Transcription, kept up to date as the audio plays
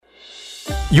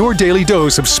your daily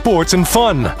dose of sports and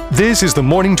fun. This is the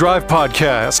Morning Drive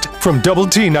Podcast from Double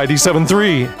T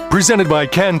 97.3, presented by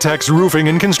Cantex Roofing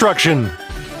and Construction.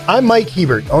 I'm Mike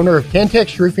Hebert, owner of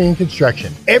Cantex Roofing and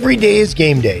Construction. Every day is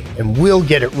game day, and we'll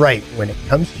get it right when it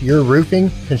comes to your roofing,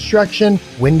 construction,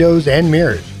 windows, and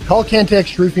mirrors. Call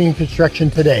Cantex Roofing and Construction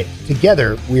today.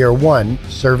 Together, we are one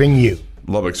serving you.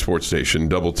 Lubbock Sports Station,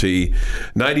 Double T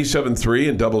 97.3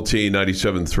 and Double T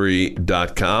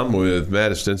 97.3.com with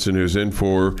Matt Estenson, who's in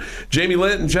for Jamie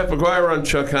Lent and Jeff McGuire on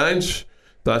Chuck Heinz.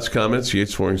 Thoughts, comments,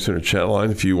 Yates Flooring Center chat line.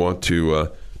 If you want to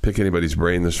pick anybody's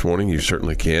brain this morning, you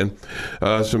certainly can.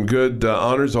 Some good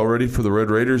honors already for the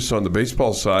Red Raiders on the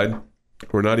baseball side.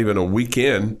 We're not even a week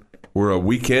in. We're a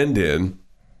weekend in.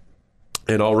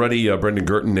 And already Brendan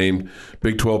Girton named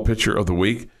Big 12 Pitcher of the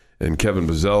Week. And Kevin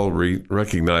Bazell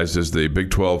recognized as the Big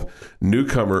 12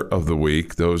 Newcomer of the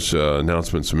Week. Those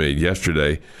announcements made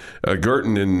yesterday.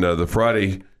 Girton in the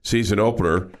Friday season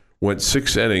opener went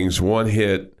 6 innings, 1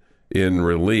 hit in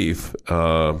relief.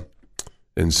 And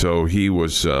so he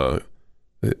was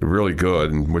really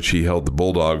good, in which he held the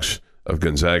Bulldogs of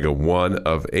Gonzaga 1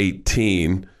 of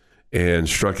 18 and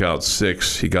struck out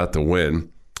 6. He got the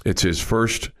win. It's his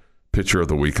first Pitcher of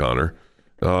the Week honor.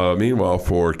 Meanwhile,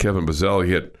 for Kevin Bazell,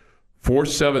 he hit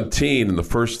 .417 in the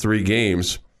first 3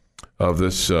 games of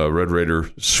this Red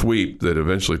Raider sweep that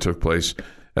eventually took place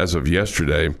as of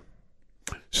yesterday.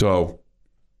 So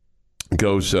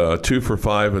goes 2 for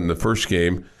 5 in the first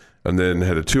game, and then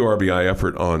had a 2 RBI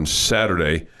effort on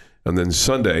Saturday, and then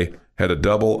Sunday had a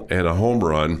double and a home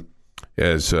run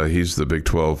as he's the Big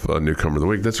 12 Newcomer of the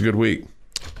Week. That's a good week.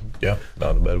 Yeah,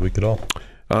 not a bad week at all.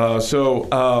 As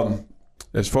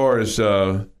far as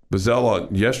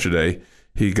Bazell yesterday,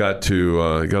 he got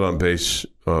on base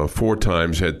 4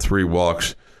 times, had 3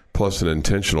 walks, plus an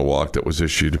intentional walk that was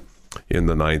issued in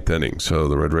the 9th inning. So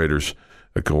the Red Raiders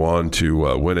go on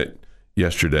to win it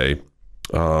yesterday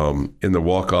in the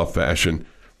walk-off fashion.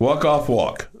 Walk-off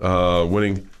walk,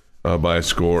 winning by a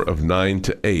score of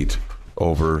 9-8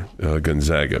 over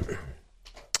Gonzaga.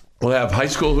 We'll have high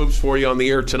school hoops for you on the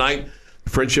air tonight. The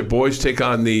Friendship boys take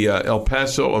on the El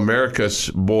Paso Americas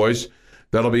boys.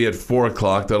 That'll be at 4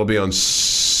 o'clock. That'll be on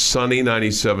Sunny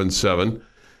 97.7.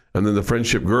 And then the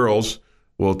Friendship girls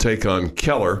will take on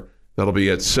Keller. That'll be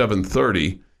at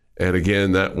 7:30. And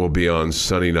again, that will be on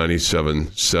Sunny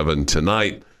 97.7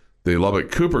 tonight. The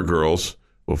Lubbock Cooper girls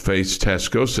will face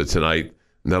Tascosa tonight.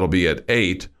 And that'll be at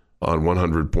 8 on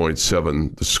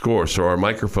 100.7 The Score. So our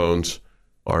microphones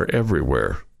are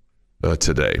everywhere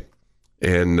today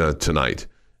and tonight.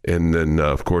 And then,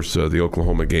 of course, the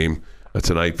Oklahoma game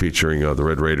tonight featuring the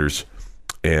Red Raiders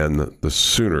and the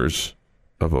Sooners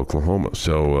of Oklahoma.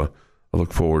 So I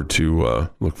look forward to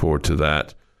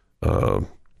that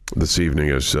this evening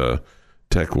as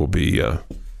Tech will be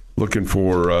looking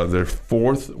for their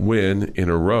 4th win in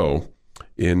a row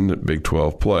in Big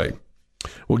 12 play.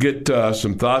 We'll get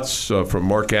some thoughts from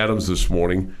Mark Adams this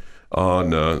morning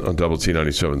on Double T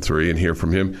 97.3 and hear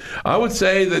from him. I would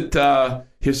say that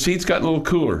his seat's gotten a little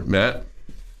cooler, Matt.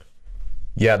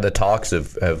 Yeah, the talks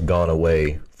have gone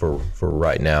away for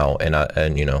right now,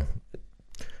 and you know,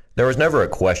 there was never a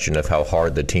question of how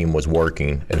hard the team was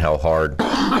working and how hard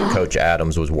Coach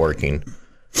Adams was working.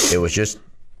 It was just,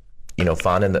 you know,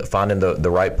 finding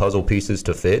the right puzzle pieces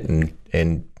to fit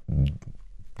and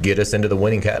get us into the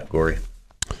winning category.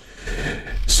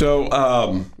 So,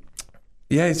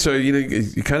 so you know,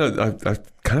 I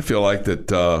kind of feel like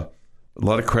that. A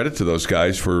lot of credit to those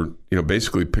guys for, you know,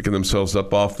 basically picking themselves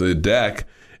up off the deck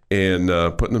and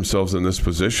putting themselves in this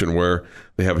position where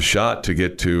they have a shot to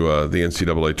get to the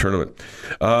NCAA tournament.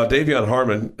 Davion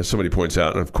Harmon, as somebody points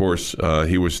out, and of course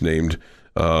he was named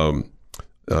to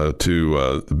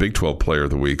the Big 12 Player of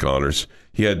the Week honors.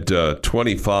 He had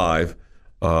 25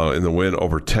 in the win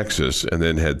over Texas, and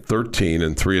then had 13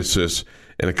 and 3 assists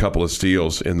and a couple of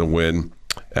steals in the win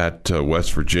at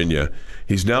West Virginia.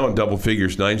 He's now in double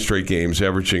figures, 9 straight games,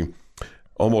 averaging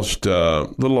almost a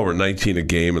little over 19 a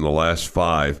game in the last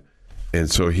 5. And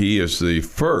so he is the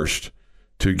first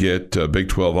to get Big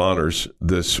 12 honors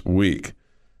this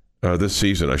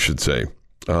season, I should say.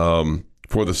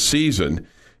 For the season,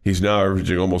 he's now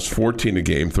averaging almost 14 a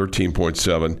game,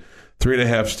 13.7,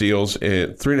 3.5 steals,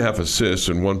 and 3.5 assists,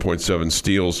 and 1.7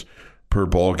 steals per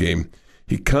ball game.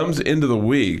 He comes into the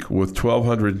week with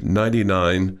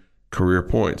 1,299 career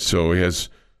points. So he has,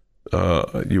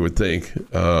 you would think,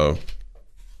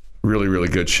 really, really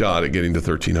good shot at getting to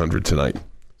 1,300 tonight.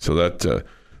 So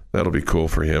that'll be cool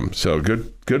for him. So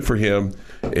good for him,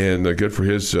 and good for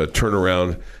his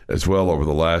turnaround as well over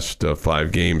the last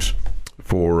 5 games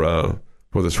for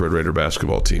this Red Raider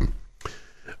basketball team.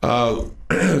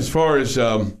 As far as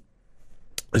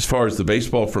the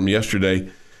baseball from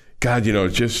yesterday, God,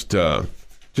 just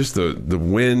the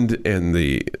wind and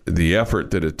the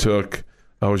effort that it took.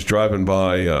 I was driving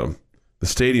by the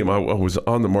stadium. I was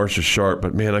on the Marcia Sharp,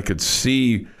 but man, I could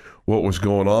see what was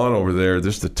going on over there.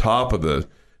 Just the top of the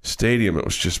stadium, it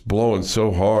was just blowing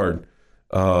so hard.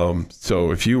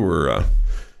 So if you were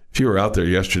out there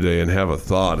yesterday and have a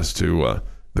thought as to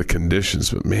the conditions,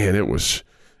 but man, it was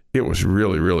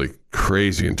really, really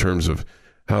crazy in terms of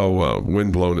how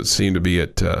windblown it seemed to be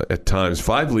at times.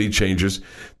 5 lead changes.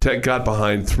 Tech got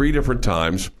behind 3 different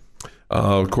times.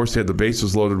 Of course, they had the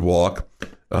bases loaded walk.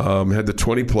 Had the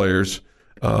 20 players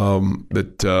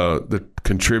that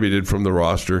contributed from the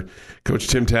roster. Coach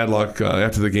Tim Tadlock,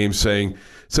 after the game,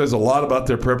 says a lot about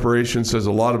their preparation, says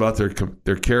a lot about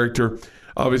their character.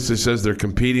 Obviously says they're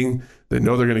competing. They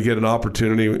know they're going to get an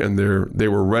opportunity, and they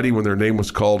were ready when their name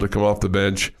was called to come off the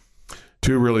bench.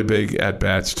 2 really big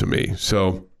at-bats to me.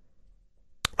 So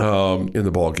in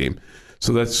the ball game.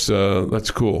 So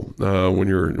that's cool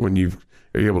when you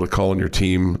are able to call on your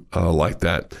team like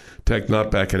that. Tech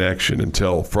not back in action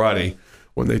until Friday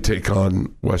when they take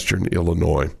on Western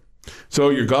Illinois. So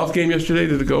your golf game yesterday,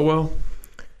 did it go well?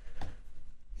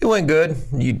 It went good.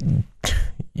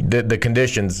 The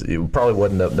conditions, it probably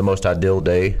wasn't the most ideal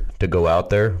day to go out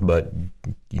there, but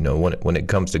when it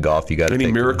comes to golf, you got to.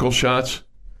 Any miracle shots?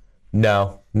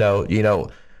 No.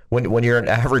 When you're an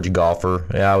average golfer,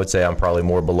 I would say I'm probably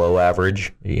more below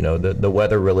average. The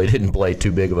weather really didn't play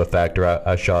too big of a factor.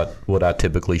 I shot what I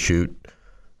typically shoot,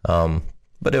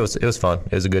 but it was fun.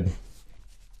 It was a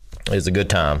good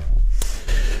time.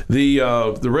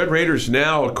 The Red Raiders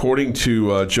now, according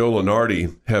to Joe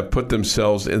Lunardi, have put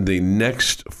themselves in the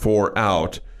next 4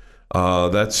 out.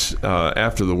 That's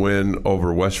after the win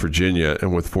over West Virginia,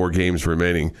 and with 4 games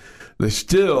remaining, they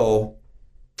still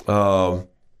have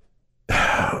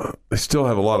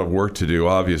a lot of work to do,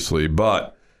 obviously.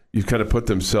 But you've kind of put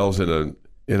themselves in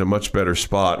a much better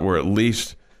spot where at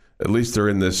least they're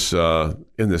in this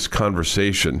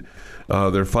conversation.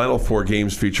 Their final 4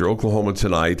 games feature Oklahoma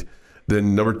tonight.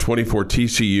 Then number 24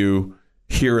 TCU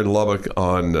here in Lubbock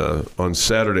on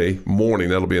Saturday morning.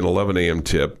 That'll be an 11 a.m.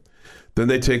 tip. Then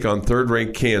they take on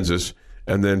third-ranked Kansas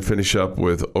and then finish up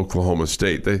with Oklahoma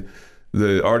State.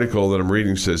 The article that I'm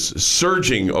reading says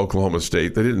surging Oklahoma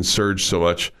State. They didn't surge so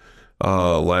much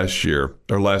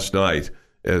last night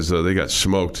as they got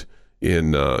smoked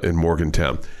in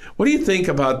Morgantown. What do you think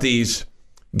about these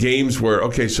games where,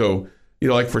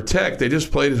 like for Tech, they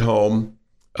just played at home.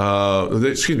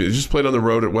 They just played on the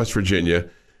road at West Virginia.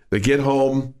 They get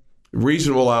home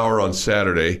reasonable hour on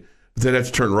Saturday, but then have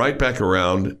to turn right back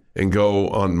around and go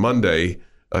on Monday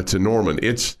to Norman.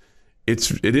 It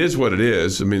is what it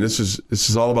is. I mean, this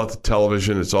is all about the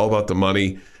television. It's all about the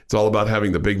money. It's all about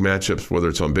having the big matchups, whether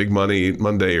it's on Big Money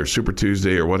Monday or Super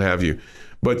Tuesday or what have you.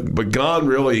 But gone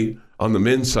really on the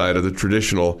men's side of the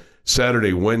traditional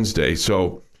Saturday, Wednesday.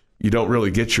 So you don't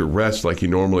really get your rest like you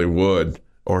normally would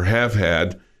or have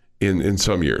had in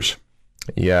some years.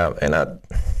 Yeah, and I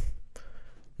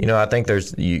think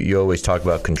there's you always talk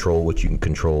about control what you can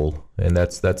control, and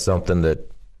that's something that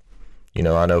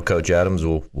I know Coach Adams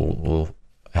will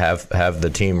have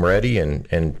the team ready,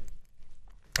 and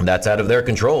that's out of their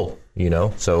control.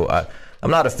 So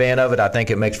I'm not a fan of it. I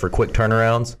think it makes for quick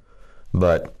turnarounds,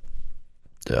 but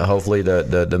hopefully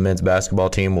the men's basketball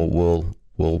team will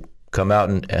come out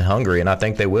and hungry, and I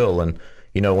think they will. And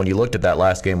when you looked at that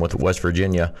last game with West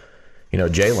Virginia,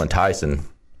 Jalen Tyson,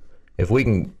 if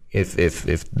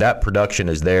that production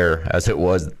is there as it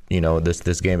was,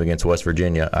 this game against West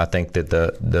Virginia, I think that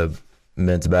the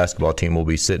men's basketball team will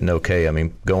be sitting okay. I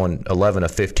mean, going 11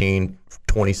 of 15,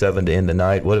 27 to end the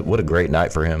night. What a great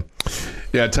night for him.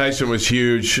 Yeah, Tyson was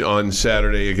huge on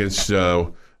Saturday against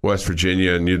West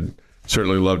Virginia, and you'd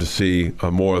certainly love to see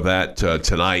more of that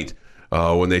tonight.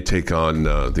 When they take on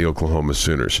the Oklahoma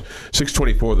Sooners.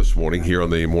 6:24 this morning here on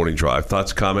the Morning Drive.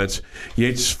 Thoughts, comments?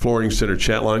 Yates Flooring Center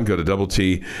chat line. Go to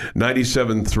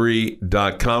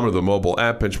TT973.com or the mobile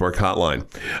app, Benchmark Hotline.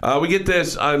 We get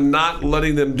this. I'm not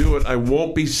letting them do it. I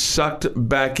won't be sucked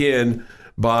back in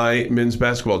by men's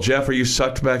basketball. Jeff, are you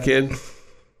sucked back in?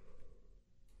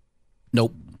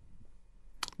 Nope.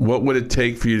 What would it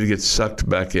take for you to get sucked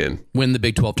back in? Win the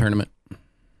Big 12 tournament.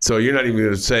 So you're not even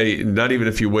going to say, not even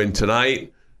if you win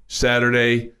tonight,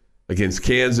 Saturday, against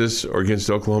Kansas or against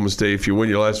Oklahoma State, if you win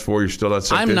your last 4, you're still not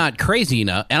sucked in? I'm not crazy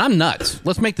enough, and I'm nuts.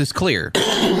 Let's make this clear.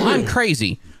 I'm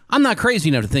crazy. I'm not crazy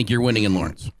enough to think you're winning in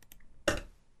Lawrence.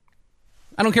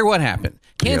 I don't care what happened.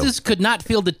 Kansas could not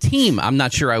field a team I'm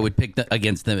not sure I would pick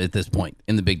against them at this point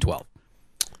in the Big 12.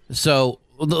 So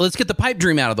let's get the pipe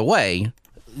dream out of the way.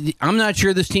 I'm not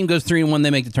sure this team goes 3-1. They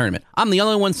make the tournament. I'm the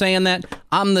only one saying that.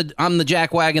 I'm the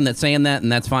jackwagon that's saying that,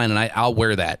 and that's fine, and I'll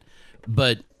wear that.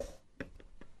 But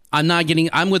I'm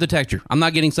with the texture. I'm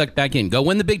not getting sucked back in. Go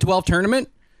win the Big 12 tournament.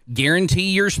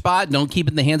 Guarantee your spot. Don't keep it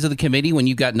in the hands of the committee when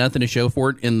you've got nothing to show for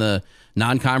it in the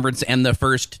non-conference and the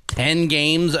first 10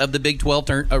 games of the Big 12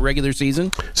 regular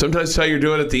season. Sometimes that's how you're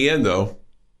doing at the end, though.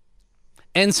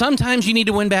 And sometimes you need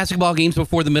to win basketball games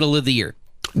before the middle of the year.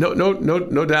 No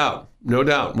doubt. No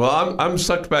doubt. Well, I'm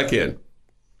sucked back in.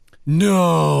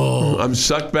 No. I'm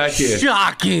sucked back in.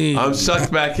 Shocking. I'm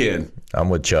sucked back in. I'm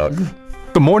with Chuck.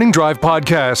 The Morning Drive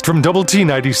podcast from Double T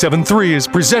 97.3 is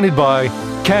presented by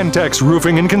Cantex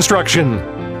Roofing and Construction.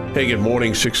 Hey, good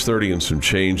morning. 6:30 and some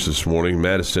change this morning.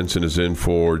 Matt Estenson is in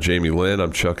for Jamie Lent.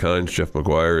 I'm Chuck Heinz. Jeff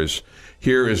McGuire is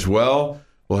here as well.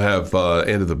 We'll have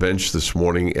end of the bench this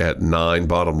morning at 9,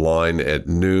 bottom line at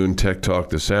noon, Tech Talk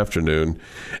this afternoon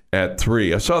at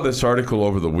 3. I saw this article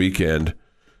over the weekend,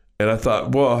 and I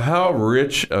thought, well, how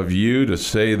rich of you to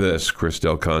say this, Chris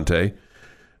Del Conte.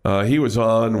 He was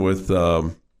on with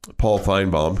Paul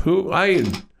Feinbaum, who I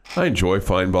enjoy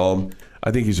Feinbaum.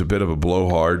 I think he's a bit of a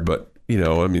blowhard, but,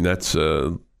 that's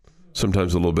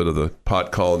sometimes a little bit of the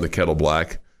pot calling the kettle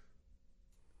black.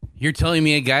 You're telling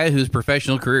me a guy whose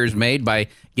professional career is made by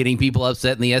getting people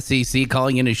upset in the SEC,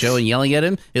 calling in a show and yelling at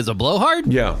him, is a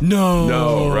blowhard? Yeah.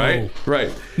 No, right.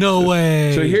 No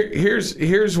way. So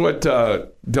here's what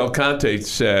Del Conte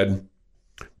said.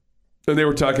 And they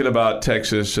were talking about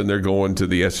Texas and they're going to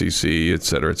the SEC, et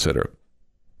cetera, et cetera.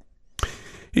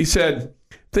 He said,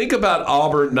 think about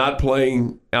Auburn not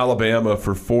playing Alabama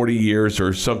for 40 years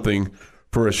or something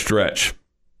for a stretch.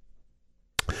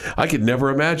 I could never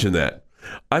imagine that.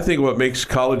 I think what makes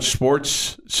college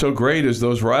sports so great is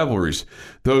those rivalries,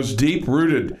 those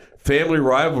deep-rooted family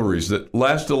rivalries that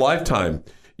last a lifetime.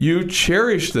 You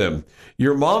cherish them.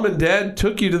 Your mom and dad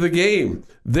took you to the game.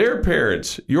 Their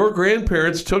parents, your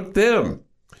grandparents took them.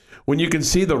 When you can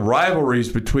see the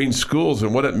rivalries between schools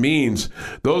and what it means,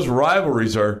 those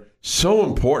rivalries are so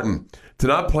important. To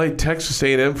not play Texas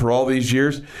A&M for all these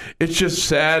years, it's just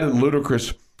sad and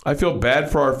ludicrous. I feel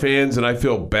bad for our fans, and I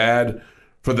feel bad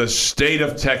for the state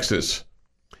of Texas.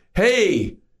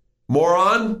 Hey,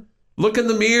 moron, look in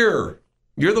the mirror.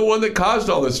 You're the one that caused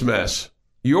all this mess.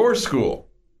 Your school.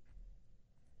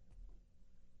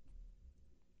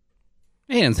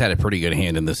 A&M's had a pretty good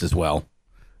hand in this as well.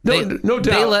 No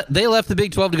doubt. They left the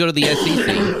Big 12 to go to the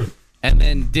SEC and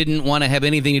then didn't want to have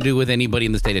anything to do with anybody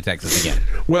in the state of Texas again.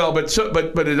 Well, but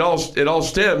it all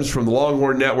stems from the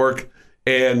Longhorn Network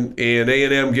and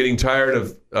A&M getting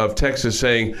tired of Texas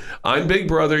saying, I'm Big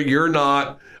Brother, you're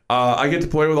not. I get to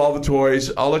play with all the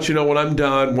toys. I'll let you know when I'm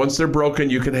done. Once they're broken,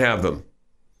 you can have them.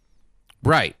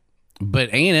 Right. But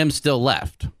A&M still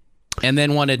left and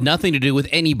then wanted nothing to do with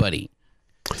anybody,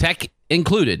 Tech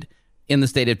included, in the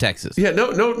state of Texas. Yeah,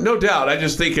 no doubt. I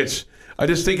just think it's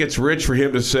rich for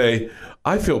him to say,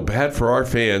 I feel bad for our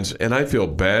fans and I feel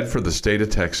bad for the state of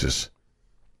Texas.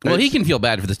 Well, he can feel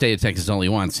bad for the state of Texas only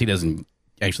once. He doesn't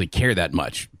actually care that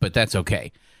much, but that's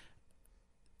okay.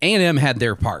 A&M had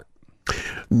their part.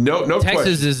 No Texas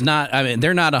question. is not,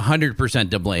 they're not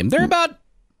 100% to blame. They're about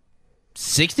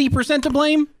 60% to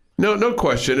blame. No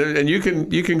question. And you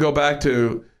can go back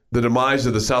to the demise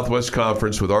of the Southwest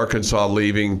Conference with Arkansas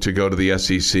leaving to go to the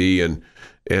SEC, and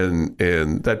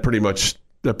that pretty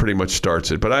much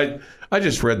starts it. But I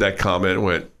just read that comment and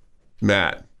went,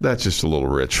 Matt, that's just a little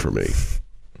rich for me.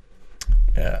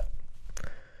 Yeah.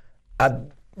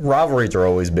 Rivalries are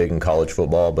always big in college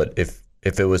football, but if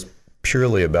it was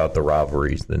purely about the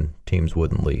rivalries, then teams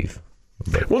wouldn't leave.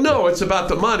 Well, no, it's about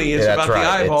the money. It's about the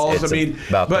eyeballs.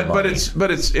 But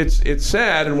it's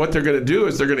sad. And what they're going to do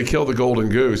is they're going to kill the golden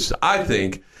goose. I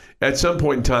think at some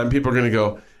point in time, people are going to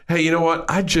go, hey, you know what?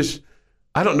 I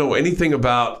don't know anything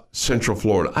about Central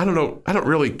Florida. I don't know. I don't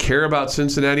really care about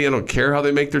Cincinnati. I don't care how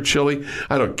they make their chili.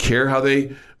 I don't care how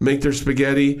they make their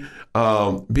spaghetti.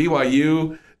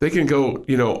 BYU, they can go,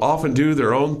 off and do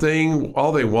their own thing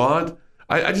all they want.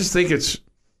 I just think it's.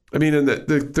 And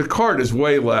the cart is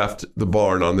way left the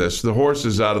barn on this. The horse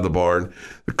is out of the barn.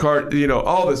 The cart,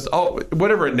 all this,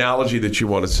 whatever analogy that you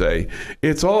want to say,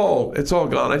 it's all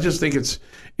gone. I just think it's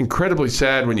incredibly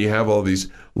sad when you have all these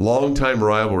longtime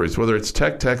rivalries, whether it's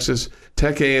Tech Texas,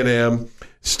 Tech A&M,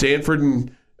 Stanford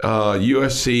and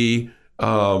USC,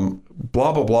 blah,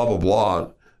 blah, blah, blah, blah.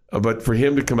 But for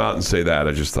him to come out and say that,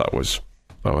 I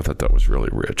thought that was really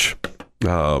rich.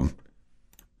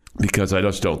 Because I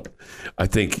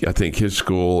think his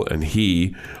school and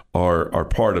he are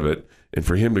part of it, and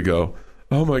for him to go,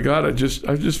 oh my God, I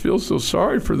just feel so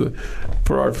sorry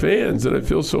for our fans, and I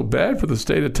feel so bad for the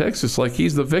state of Texas, like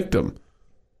he's the victim.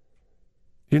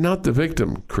 You're not the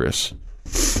victim, Chris.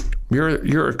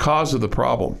 You're a cause of the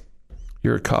problem.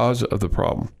 You're a cause of the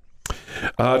problem.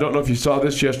 I don't know if you saw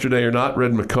this yesterday or not.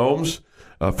 Red McCombs,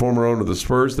 former owner of the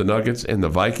Spurs, the Nuggets, and the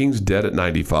Vikings, dead at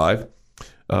 95.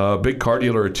 Big car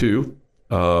dealer too,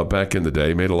 back in the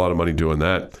day. Made a lot of money doing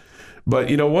that.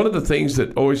 But, one of the things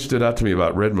that always stood out to me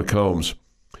about Red McCombs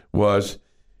was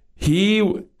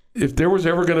if there was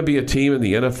ever going to be a team in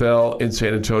the NFL in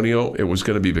San Antonio, it was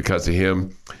going to be because of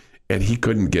him, and he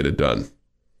couldn't get it done.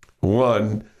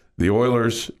 One, the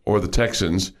Oilers or the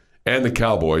Texans and the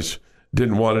Cowboys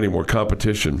didn't want any more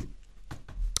competition.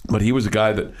 But he was a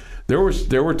guy that there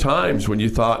were times when you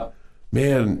thought,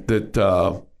 man, that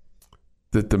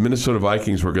the Minnesota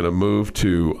Vikings were going to move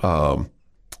to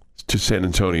San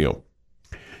Antonio.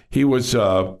 He was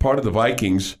part of the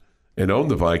Vikings and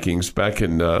owned the Vikings back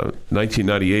in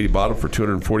 1998. He bought them for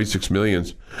 $246 million.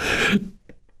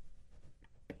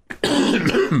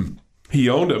 He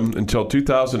owned them until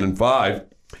 2005,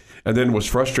 and then was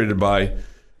frustrated by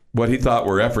what he thought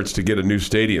were efforts to get a new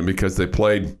stadium because they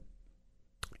played,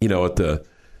 at the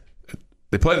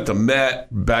Met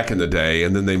back in the day,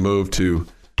 and then they moved to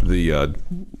the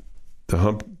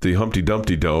Humpty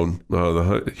Dumpty Dome,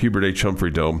 the Hubert H.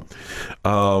 Humphrey Dome.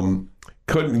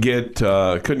 Couldn't get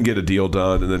a deal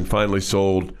done, and then finally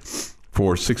sold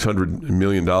for $600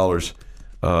 million,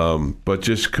 but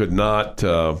just could not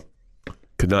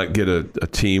get a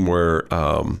team where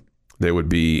they would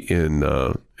be in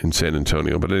San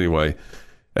Antonio. But anyway,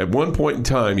 at one point in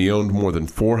time, he owned more than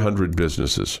 400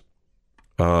 businesses,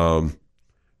 car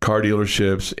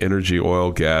dealerships, energy,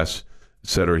 oil, gas,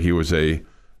 etc. He was a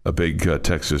big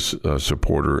Texas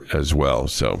supporter as well.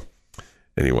 So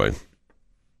anyway,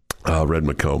 Red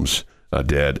McCombs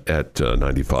dead at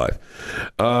 95.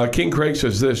 King Craig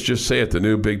says this, just say it, the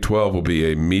new Big 12 will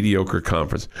be a mediocre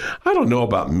conference. I don't know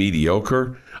about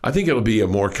mediocre. I think it'll be a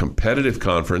more competitive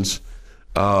conference.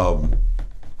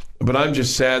 But I'm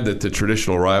just sad that the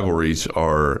traditional rivalries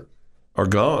are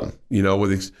gone. You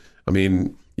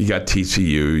got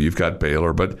TCU, you've got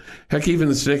Baylor, but heck, even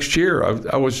this next year,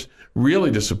 I was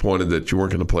really disappointed that you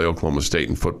weren't going to play Oklahoma State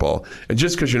in football. And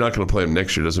just because you're not going to play them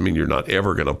next year doesn't mean you're not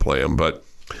ever going to play them. But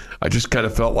I just kind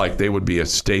of felt like they would be a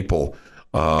staple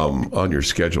on your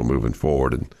schedule moving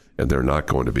forward, and they're not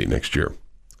going to be next year.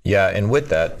 Yeah, and with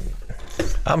that,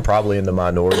 I'm probably in the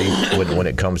minority when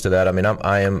it comes to that. I mean,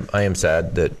 I am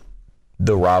sad that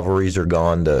the rivalries are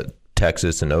gone. The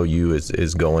Texas and OU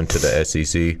is going to the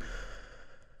SEC.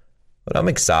 But I'm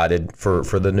excited for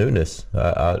the newness.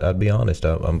 I'd be honest.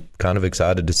 I'm kind of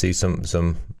excited to see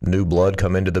some new blood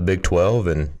come into the Big 12,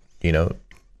 and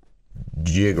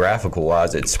geographical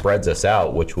wise, it spreads us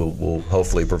out, which will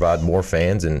hopefully provide more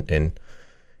fans and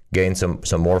gain some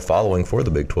more following for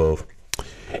the Big 12.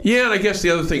 Yeah, and I guess the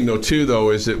other thing, though,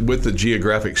 is that with the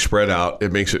geographic spread out,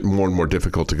 it makes it more and more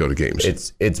difficult to go to games.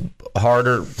 It's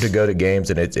harder to go to games,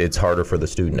 and it's harder for the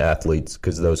student athletes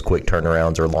because those quick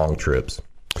turnarounds are long trips.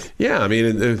 Yeah, I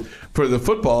mean, for the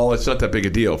football, it's not that big a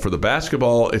deal. For the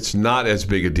basketball, it's not as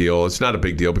big a deal. It's not a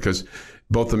big deal because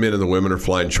both the men and the women are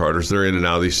flying charters. They're in and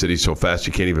out of these cities so fast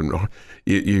you can't even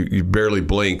you barely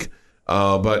blink.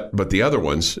 But the other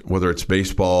ones, whether it's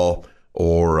baseball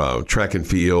or track and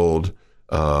field,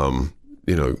 golf,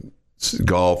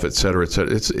 et cetera,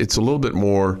 it's a little bit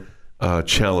more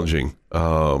challenging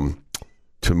to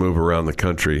move around the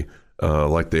country.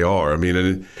 Like they are. I mean,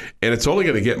 and it's only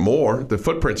going to get more. The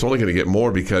footprint's only going to get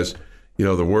more because,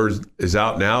 the word is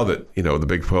out now that, the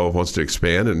Big 12 wants to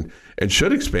expand and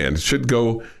should expand. Should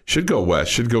go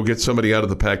west, should go get somebody out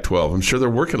of the Pac-12. I'm sure they're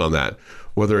working on that,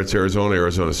 whether it's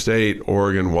Arizona State,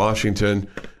 Oregon, Washington,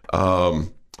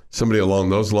 somebody along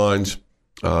those lines,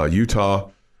 Utah.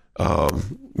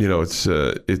 It's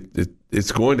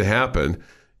going to happen,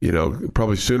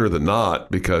 probably sooner than not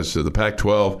because of the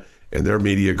Pac-12 and their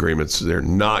media agreements. They're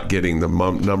not getting the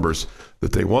numbers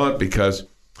that they want because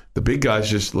the big guys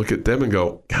just look at them and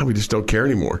go, God, we just don't care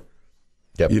anymore.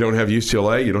 Yep. You don't have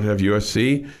UCLA, you don't have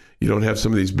USC, you don't have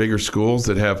some of these bigger schools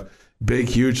that have big,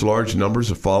 huge, large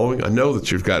numbers of following. I know that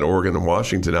you've got Oregon and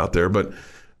Washington out there, but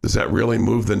does that really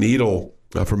move the needle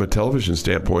from a television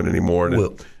standpoint anymore?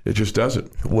 And it just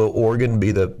doesn't. Will Oregon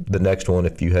be the next one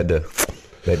if you had to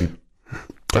maybe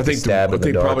I think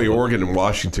probably Oregon and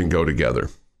Washington go together.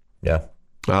 Yeah.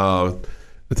 I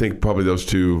think probably those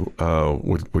two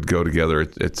would go together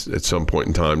at some point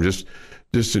in time, just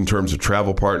in terms of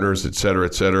travel partners, et cetera,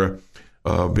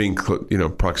 being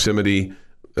proximity,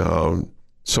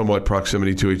 somewhat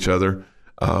proximity to each other.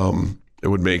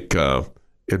 It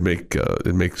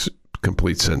makes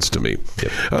complete sense to me.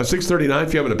 Yep. 6:39.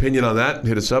 If you have an opinion on that,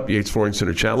 hit us up. Yates Flooring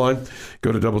Center chat line.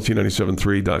 Go to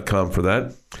WT973.com for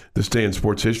that. This Day in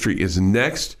Sports History is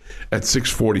next at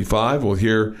 6:45. We'll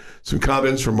hear some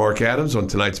comments from Mark Adams on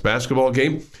tonight's basketball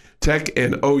game. Tech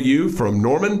and OU from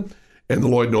Norman and the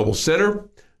Lloyd Noble Center.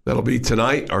 That'll be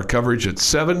tonight. Our coverage at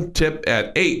 7, tip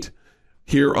at 8.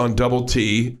 Here on Double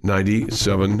T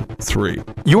 97.3.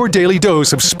 Your daily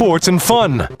dose of sports and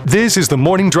fun. This is the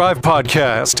Morning Drive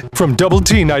Podcast from Double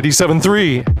T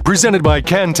 97.3. Presented by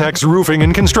Cantex Roofing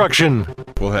and Construction.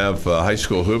 We'll have high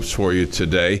school hoops for you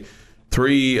today.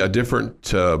 3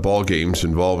 different ball games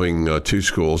involving 2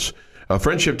 schools.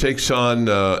 Friendship takes on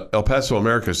El Paso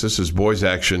Americas. This is boys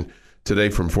action today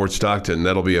from Fort Stockton.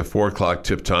 That'll be a 4 o'clock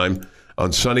tip time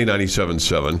on Sunny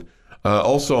 97.7.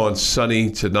 Also on Sunny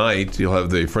tonight, you'll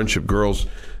have the Friendship girls.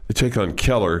 They take on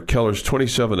Keller. Keller's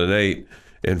 27-8,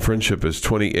 and Friendship is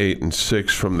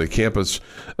 28-6 from the campus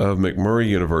of McMurray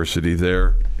University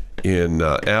there in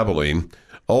Abilene.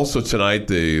 Also tonight,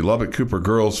 the Lubbock Cooper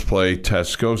girls play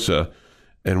Tascosa,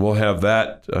 and we'll have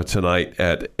that tonight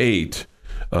at 8.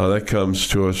 That comes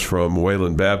to us from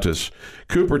Wayland Baptist.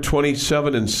 Cooper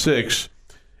 27-6,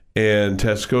 and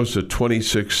Tascosa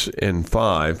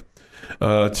 26-5.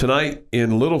 Tonight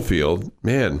in Littlefield,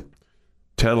 man,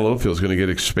 town of Littlefield is going to get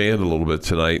expanded a little bit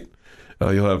tonight.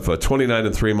 You'll have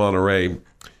 29-3 Monterey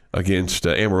against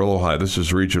Amarillo High. This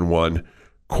is Region 1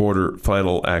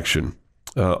 quarterfinal action.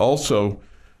 Also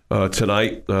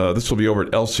tonight, this will be over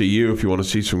at LCU if you want to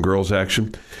see some girls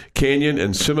action. Canyon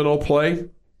and Seminole play.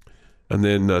 And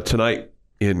then tonight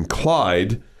in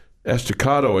Clyde,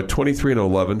 Estacado at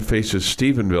 23-11 faces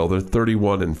Stephenville. They're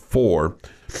 31-4.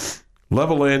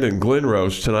 Levelland and Glen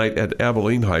Rose tonight at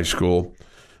Abilene High School.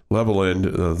 Levelland,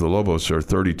 the Lobos are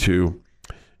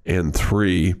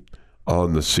 32-3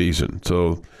 on the season.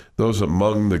 So those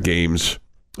among the games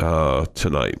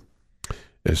tonight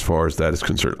as far as that is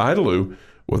concerned. Idalou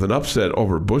with an upset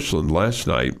over Bushland last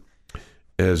night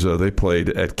as they played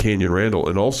at Canyon Randall.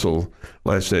 And also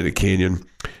last night at Canyon,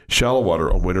 Shallow-Water,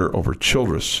 a winner over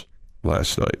Childress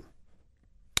last night.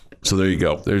 So there you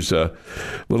go. There's a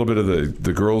little bit of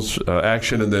the girls'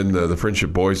 action and then the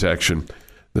Friendship boys' action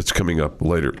that's coming up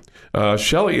later.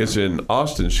 Shelly is in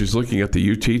Austin. She's looking at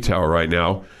the UT Tower right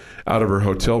now out of her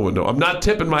hotel window. I'm not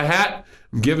tipping my hat.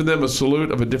 I'm giving them a salute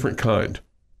of a different kind.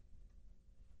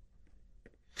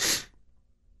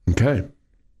 Okay.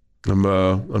 I'm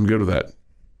good with that.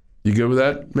 You good with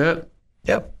that, Matt?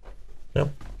 Yep.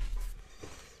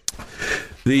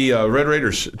 The Red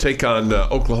Raiders take on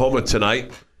Oklahoma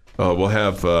tonight. We'll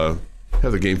have the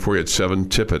game for you at 7,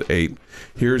 tip at 8.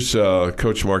 Here's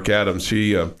Coach Mark Adams.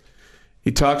 He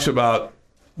talks about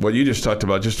what you just talked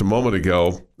about just a moment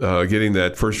ago, getting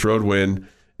that first road win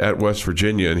at West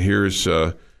Virginia. And here's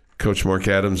Coach Mark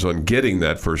Adams on getting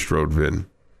that first road win.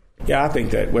 Yeah, I think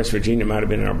that West Virginia might have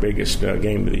been our biggest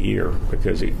game of the year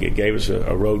because it gave us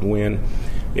a road win.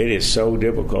 It is so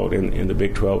difficult in the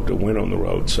Big 12 to win on the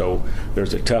road. So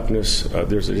there's a toughness,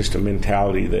 there's just a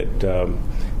mentality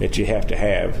that you have to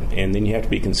have, and then you have to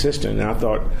be consistent. And I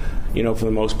thought, for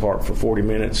the most part, for 40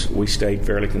 minutes, we stayed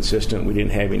fairly consistent. We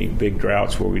didn't have any big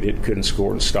droughts where we couldn't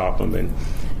score and stop them,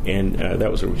 and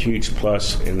that was a huge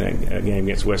plus in that game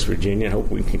against West Virginia. I hope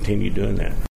we can continue doing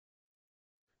that.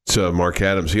 It's Mark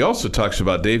Adams. He also talks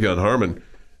about Davion Harmon.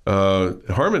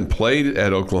 Harmon played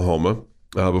at Oklahoma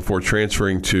before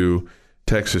transferring to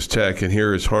Texas Tech, and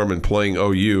here is Harmon playing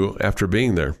OU after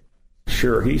being there.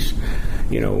 Sure, he's,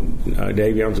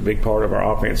 Davion's a big part of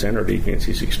our offense and our defense.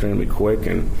 He's extremely quick,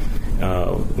 and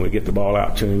when we get the ball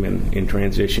out to him in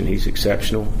transition, he's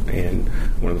exceptional and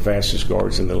one of the fastest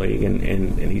guards in the league,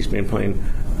 and he's been playing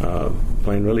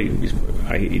really.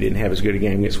 He didn't have as good a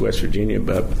game against West Virginia,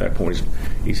 but at that point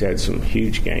he's had some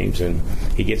huge games, and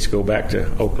he gets to go back to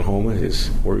Oklahoma,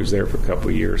 where he was there for a couple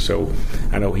of years. So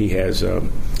I know he has a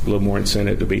little more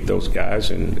incentive to beat those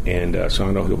guys, and so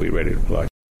I know he'll be ready to play.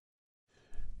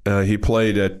 He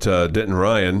played at Denton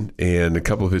Ryan, and a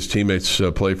couple of his teammates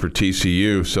played for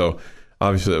TCU. So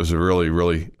obviously that was a really,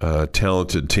 really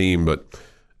talented team, but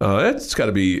it's got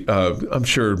to be, I'm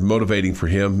sure, motivating for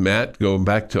him, Matt, going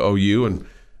back to OU and,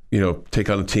 take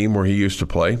on a team where he used to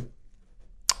play.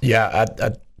 Yeah,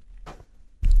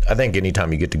 I think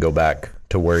anytime you get to go back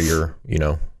to where you're,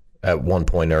 at one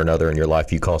point or another in your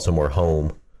life, you call somewhere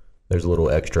home, there's a little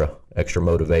extra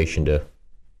motivation to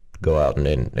go out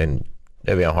and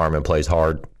Davion Harmon plays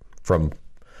hard from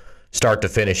start to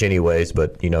finish anyways,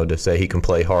 but, to say he can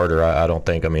play harder, I don't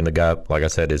think. I mean, the guy, like I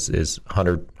said, is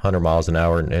 100 miles an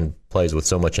hour and plays with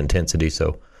so much intensity.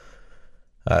 So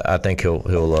I think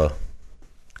he'll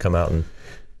come out and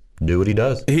do what he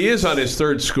does. He is on his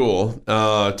third school,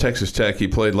 Texas Tech. He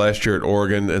played last year at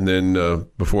Oregon, and then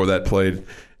before that played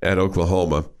at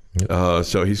Oklahoma. Yep.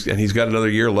 So he's got another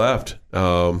year left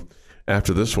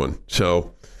after this one.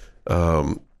 So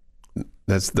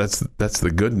that's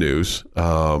the good news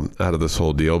out of this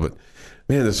whole deal. But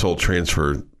man, this whole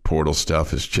transfer portal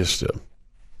stuff is just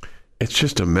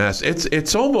a mess.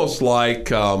 It's almost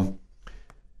like.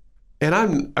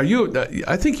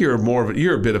 I think you're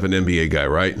a bit of an NBA guy,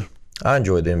 right? I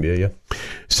enjoy the NBA, yeah.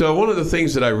 So one of the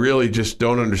things that I really just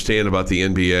don't understand about the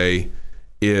NBA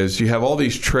is you have all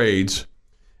these trades,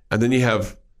 and then you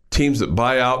have teams that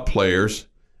buy out players,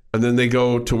 and then they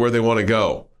go to where they want to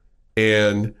go.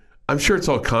 And I'm sure it's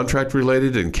all contract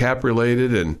related and cap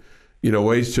related and,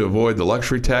 ways to avoid the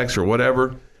luxury tax or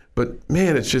whatever. But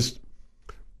man, it's just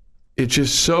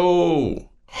so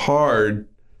hard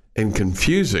and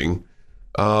confusing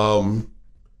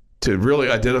to really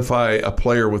identify a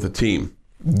player with a team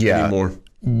anymore.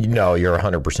 No, you're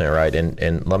 100% right.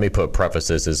 And let me put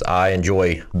prefaces is I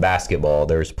enjoy basketball.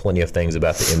 There's plenty of things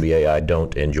about the NBA I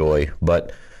don't enjoy.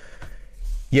 But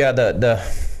yeah, the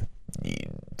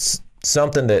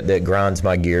something that grinds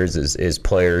my gears is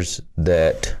players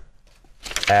that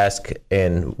ask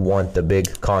and want the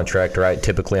big contract, right?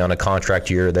 Typically on a contract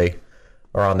year, they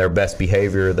are on their best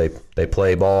behavior. They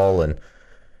play ball and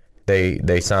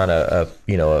they sign a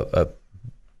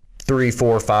 3,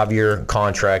 4, 5 year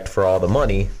contract for all the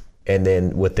money, and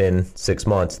then within 6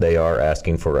 months they are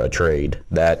asking for a trade.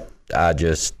 That I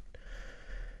just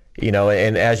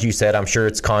and as you said, I'm sure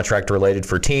it's contract related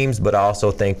for teams, but I also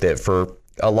think that for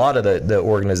a lot of the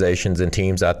organizations and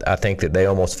teams, I think that they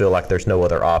almost feel like there's no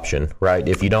other option, right?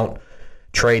 If you don't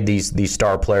trade these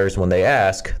star players when they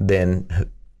ask, then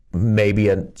maybe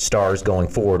stars going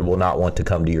forward will not want to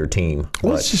come to your team.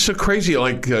 Well, it's just so crazy,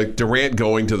 like Durant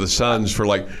going to the Suns for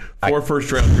like 4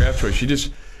 first-round draft choices. You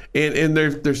just and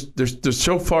they're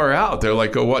so far out. They're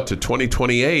like, to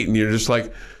 2028, and you're just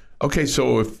like, okay,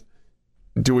 so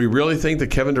do we really think that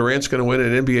Kevin Durant's going to win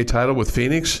an NBA title with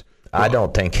Phoenix? I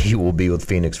don't think he will be with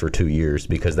Phoenix for 2 years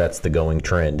because that's the going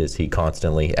trend. Is he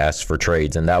constantly asks for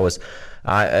trades, and that was,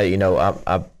 I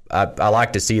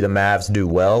like to see the Mavs do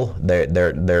well. They're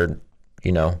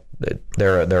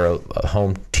a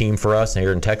home team for us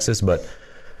here in Texas, but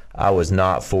I was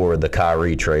not for the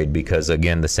Kyrie trade because,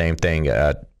 again, the same thing.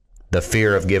 The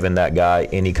fear of giving that guy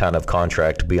any kind of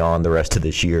contract beyond the rest of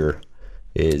this year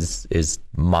is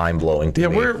mind blowing to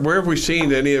me. Yeah, where have we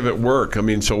seen any of it work? I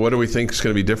mean, so what do we think is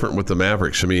going to be different with the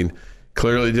Mavericks? I mean,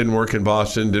 clearly it didn't work in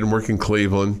Boston, didn't work in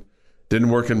Cleveland, didn't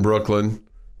work in Brooklyn.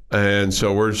 And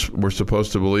so we're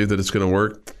supposed to believe that it's going to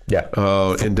work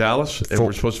in Dallas. And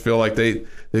we're supposed to feel like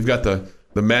they've got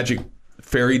the magic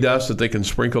fairy dust that they can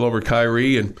sprinkle over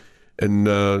Kyrie and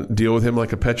deal with him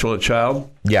like a petulant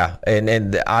child. Yeah,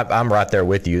 and I'm right there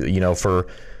with you. For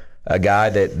a guy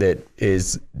that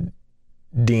is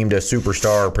deemed a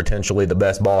superstar or potentially the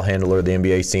best ball handler of the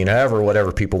NBA scene,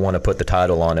 whatever people want to put the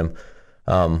title on him,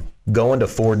 going to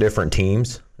 4 different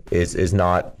teams is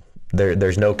not –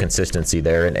 there's no consistency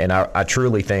there. And I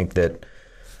truly think that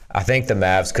 – I think the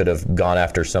Mavs could have gone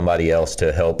after somebody else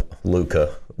to help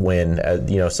Luka win,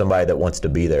 somebody that wants to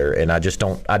be there. And I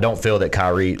don't feel that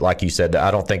Kyrie, like you said,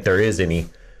 I don't think there is any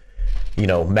 –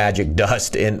 magic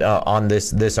dust on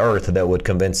this earth that would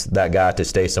convince that guy to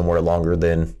stay somewhere longer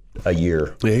than a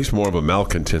year. Yeah, he's more of a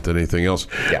malcontent than anything else.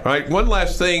 Yeah. All right, one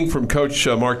last thing from Coach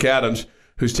Mark Adams,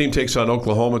 whose team takes on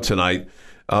Oklahoma tonight.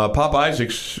 Pop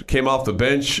Isaacs came off the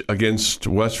bench against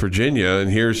West Virginia,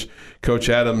 and here's Coach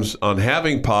Adams on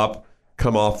having Pop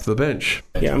come off the bench.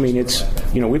 Yeah, I mean, it's,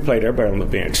 we played everybody on the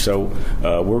bench, so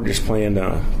we're just playing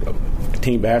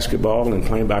team basketball and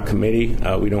playing by committee.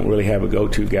 We don't really have a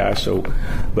go-to guy,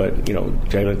 but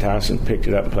Jalen Tyson picked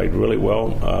it up and played really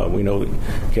well. We know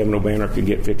that Kevin O'Banner could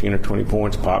get 15 or 20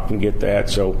 points. Pop can get that,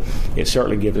 so it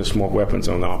certainly gives us more weapons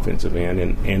on the offensive end.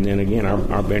 And then again,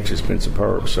 our bench has been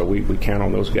superb, so we count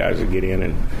on those guys to get in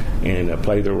and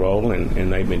play their role,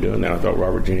 and they've been doing that. I thought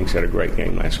Robert Jennings had a great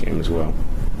game last game as well.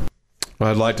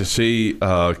 I'd like to see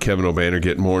Kevin O'Banner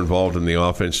get more involved in the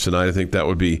offense tonight. I think that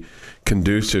would be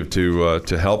conducive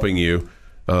to helping you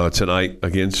tonight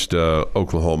against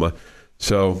Oklahoma.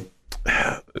 So,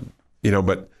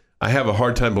 but I have a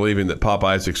hard time believing that Pop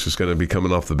Isaacs is going to be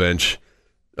coming off the bench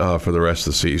for the rest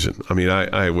of the season. I mean,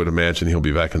 I would imagine he'll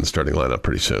be back in the starting lineup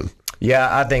pretty soon.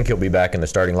 Yeah, I think he'll be back in the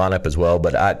starting lineup as well.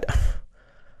 But I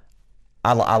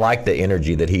like the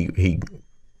energy that he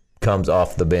comes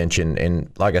off the bench,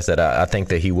 and like I said, I think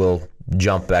that he will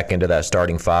jump back into that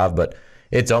starting 5, but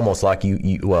it's almost like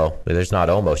there's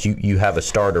not almost. You have a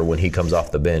starter when he comes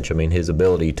off the bench. I mean, his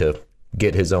ability to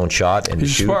get his own shot and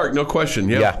He's shoot. spark, no question.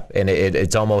 Yep. Yeah, and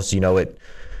it's almost,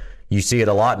 you see it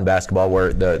a lot in basketball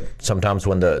where sometimes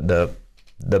when the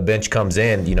bench comes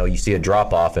in, you see a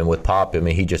drop off, and with Pop, I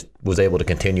mean, he just was able to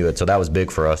continue it. So that was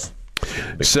big for us.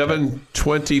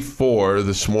 7:24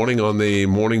 this morning on the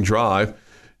morning drive.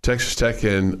 Texas Tech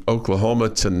and Oklahoma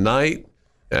tonight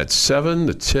at 7.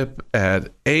 The tip at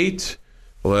 8.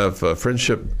 We'll have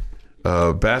Friendship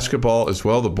basketball as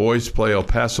well. The boys play El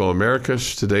Paso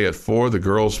Americas today at 4. The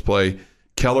girls play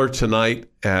Keller tonight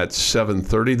at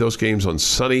 7:30. Those games on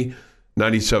Sunny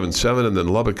 97.7, and then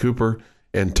Lubbock Cooper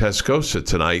and Tascosa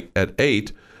tonight at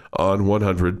 8 on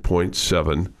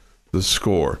 100.7 The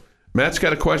Score. Matt's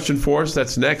got a question for us.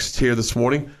 That's next here this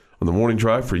morning on the Morning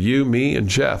Drive for you, me, and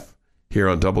Jeff here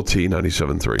on Double T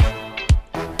 97.3.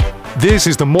 This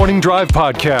is the Morning Drive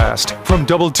podcast from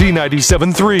Double T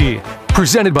 97.3,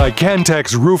 presented by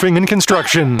Cantex Roofing and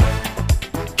Construction.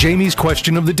 Jamie's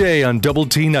question of the day on Double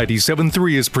T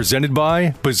 97.3 is presented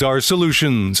by Bizarre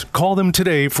Solutions. Call them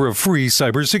today for a free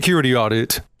cybersecurity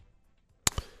audit.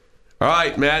 All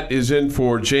right, Matt is in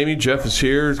for Jamie. Jeff is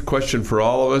here. Question for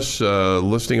all of us.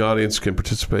 Listening audience can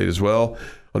participate as well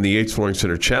on the Yates Flooring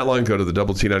Center chat line. Go to the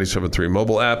Double T 97.3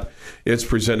 mobile app. It's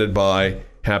presented by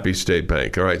Happy State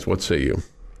Bank. All right, what say you?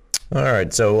 All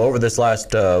right, so over this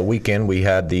last weekend, we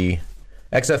had the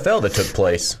XFL that took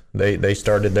place. They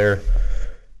started their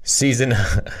season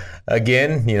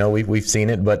again. We've seen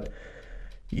it, but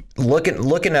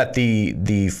looking at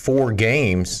the 4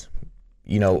 games,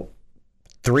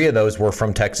 3 of those were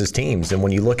from Texas teams. And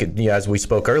when you look at, as we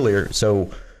spoke earlier,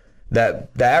 so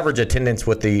that the average attendance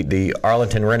with the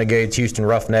Arlington Renegades, Houston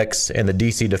Roughnecks, and the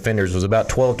DC Defenders was about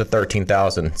 12 to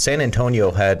 13,000. San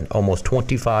Antonio had almost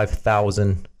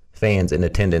 25,000 fans in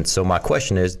attendance. So my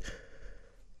question is,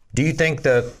 do you think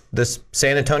that this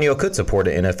San Antonio could support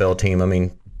an NFL team? I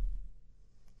mean,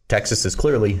 Texas is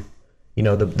clearly,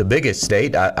 the biggest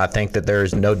state. I think that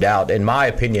there's no doubt. In my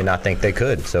opinion, I think they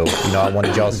could. So, I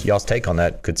wanted y'all's take on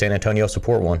that. Could San Antonio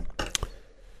support one?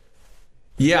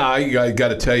 Yeah, I got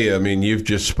to tell you, I mean, you've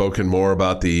just spoken more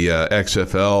about the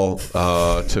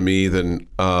XFL to me than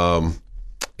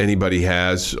anybody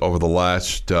has over the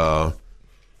last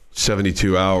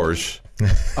 72 hours.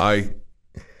 I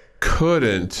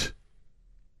couldn't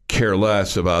care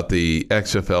less about the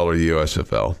XFL or the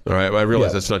USFL. All right, I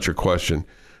realize that's not your question,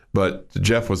 but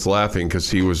Jeff was laughing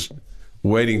because he was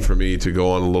waiting for me to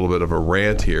go on a little bit of a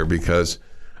rant here because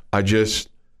I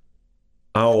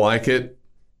don't like it.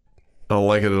 I don't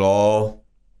like it at all.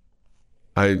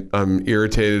 I'm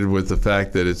irritated with the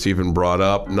fact that it's even brought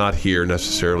up, not here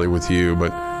necessarily with you,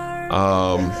 but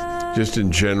just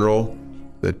in general,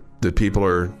 that people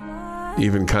are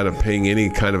even kind of paying any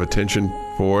kind of attention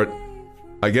for it.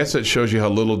 I guess that shows you how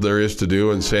little there is to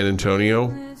do in San Antonio.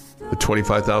 The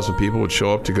 25,000 people would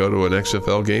show up to go to an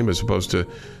XFL game as opposed to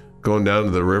going down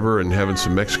to the river and having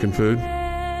some Mexican food.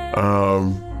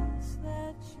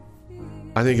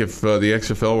 I think if the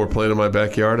XFL were playing in my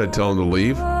backyard, I'd tell them to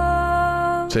leave.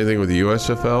 Same thing with the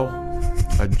USFL.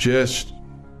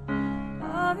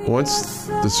 Once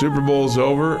the Super Bowl is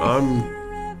over,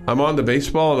 I'm on to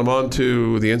baseball and I'm on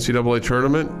to the NCAA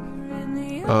tournament.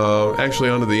 Actually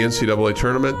onto the NCAA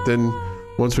tournament. Then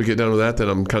once we get done with that, then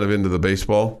I'm kind of into the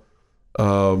baseball.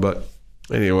 But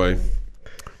anyway.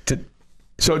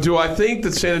 So do I think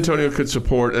that San Antonio could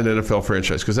support an NFL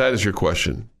franchise? Because that is your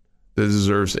question that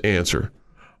deserves the answer.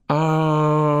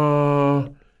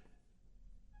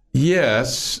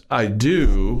 Yes, I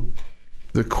do.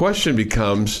 The question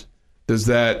becomes, does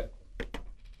that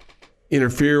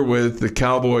interfere with the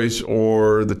Cowboys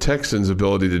or the Texans'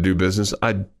 ability to do business?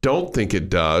 I don't think it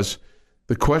does.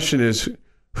 The question is,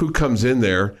 who comes in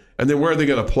there, and then where are they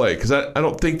going to play? Because I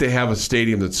don't think they have a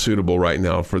stadium that's suitable right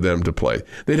now for them to play.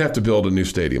 They'd have to build a new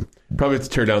stadium. Probably have to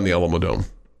tear down the Alamo Dome.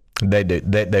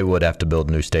 They would have to build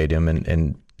a new stadium,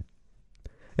 and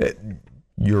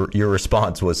your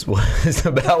response was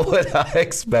about what I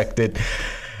expected,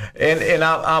 and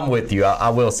I'm with you. I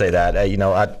will say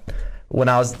that when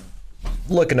I was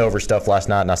looking over stuff last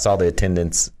night and I saw the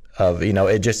attendance of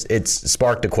it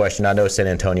sparked a question. I know San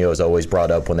Antonio is always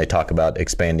brought up when they talk about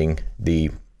expanding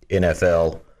the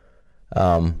NFL,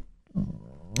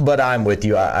 but I'm with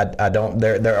you. I don't.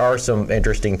 There are some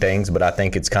interesting things, but I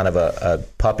think it's kind of a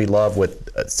puppy love with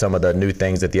some of the new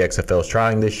things that the XFL is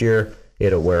trying this year.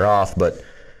 It'll wear off, but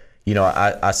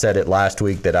I said it last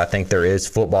week that I think there is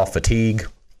football fatigue.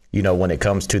 When it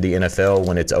comes to the NFL,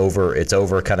 when it's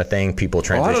over kind of thing. People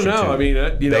transition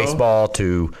to baseball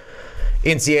to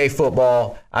NCAA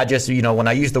football, I just, when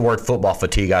I use the word football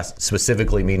fatigue, I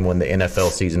specifically mean when the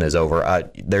NFL season is over.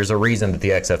 There's a reason that the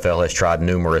XFL has tried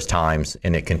numerous times,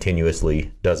 and it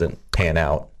continuously doesn't pan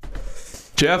out.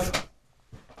 Jeff?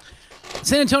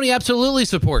 San Antonio absolutely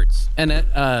supports an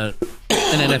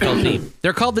NFL team.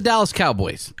 They're called the Dallas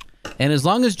Cowboys. And as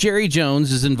long as Jerry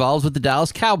Jones is involved with the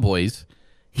Dallas Cowboys,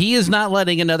 he is not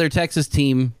letting another Texas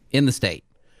team in the state.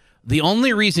 The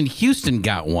only reason Houston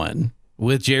got one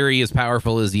with Jerry as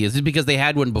powerful as he is because they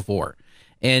had one before.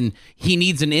 And he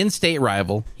needs an in-state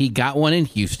rival. He got one in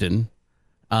Houston.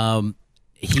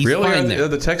 He's really? fine there. Are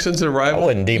the Texans a rival? I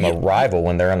wouldn't deem a rival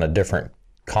when they're on a different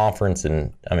conference.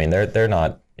 And, they're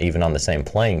not even on the same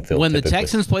playing field. When typically. the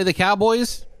Texans play the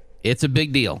Cowboys, it's a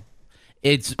big deal.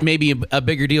 It's maybe a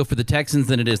bigger deal for the Texans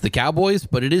than it is the Cowboys,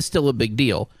 but it is still a big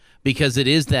deal because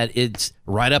it's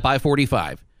right up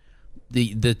I-45.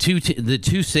 The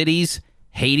two cities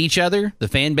hate each other. The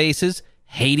fan bases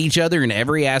hate each other in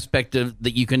every aspect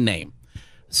that you can name.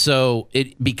 So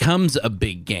it becomes a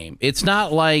big game. It's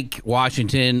not like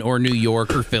Washington or New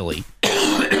York or Philly.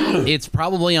 It's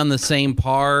probably on the same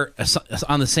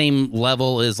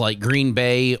level as like Green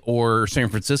Bay or San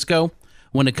Francisco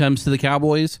when it comes to the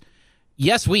Cowboys.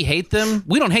 Yes, we hate them.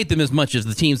 We don't hate them as much as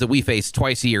the teams that we face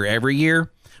twice a year every year,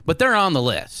 but they're on the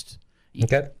list.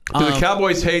 Okay. Do the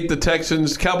Cowboys hate the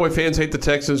Texans? Cowboy fans hate the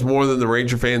Texans more than the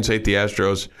Ranger fans hate the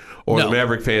Astros, or No. the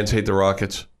Maverick fans hate the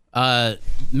Rockets?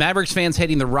 Mavericks fans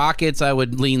hating the Rockets, I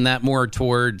would lean that more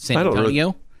toward San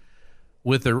Antonio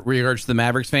with regards to the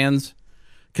Mavericks fans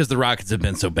because the Rockets have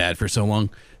been so bad for so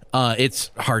long. It's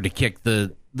hard to kick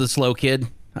the slow kid.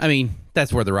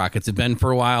 That's where the Rockets have been for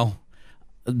a while.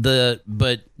 But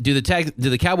do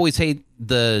the Cowboys hate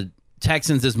the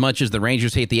Texans as much as the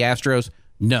Rangers hate the Astros?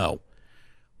 No.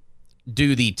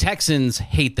 Do the Texans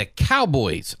hate the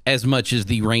Cowboys as much as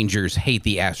the Rangers hate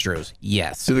the Astros?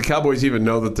 Yes. Do the Cowboys even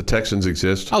know that the Texans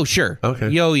exist? Oh, sure. Okay.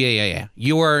 Yeah.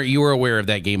 You are aware of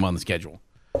that game on the schedule.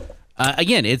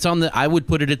 Again, it's on I would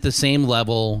put it at the same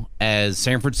level as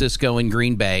San Francisco and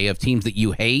Green Bay of teams that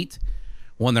you hate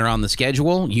when they're on the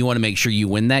schedule. You want to make sure you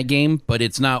win that game, but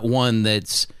it's not one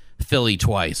that's Philly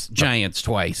twice, Giants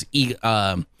twice,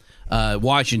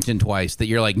 Washington twice, that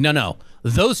you're like, no,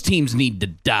 those teams need to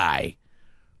die.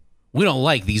 We don't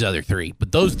like these other three,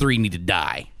 but those three need to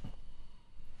die.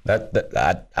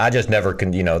 I just never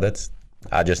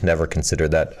I just never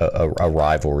considered that a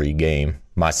rivalry game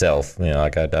myself. I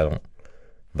don't.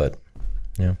 But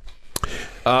yeah.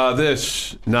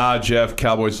 Jeff.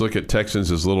 Cowboys look at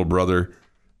Texans as little brother.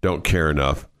 Don't care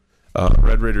enough.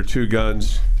 Red Raider 2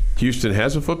 Guns. Houston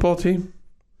has a football team.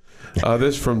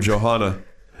 This from Johanna.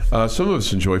 Some of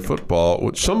us enjoy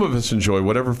football. Some of us enjoy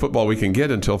whatever football we can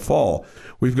get until fall.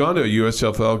 We've gone to a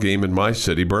USFL game in my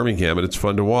city, Birmingham, and it's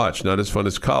fun to watch. Not as fun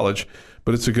as college,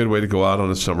 but it's a good way to go out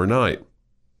on a summer night.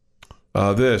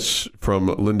 This from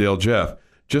Lindale Jeff.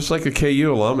 Just like a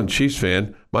KU alum and Chiefs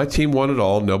fan, my team won it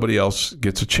all. Nobody else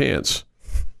gets a chance.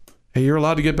 Hey, you're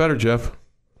allowed to get better, Jeff.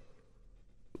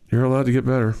 You're allowed to get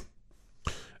better.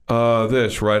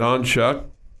 This, right on, Chuck.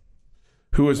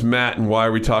 Who is Matt and why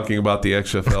are we talking about the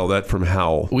XFL? That from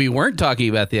Howell. We weren't talking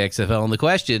about the XFL in the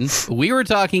question. We were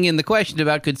talking in the question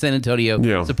about could San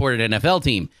Antonio support an NFL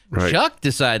team. Right. Chuck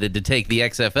decided to take the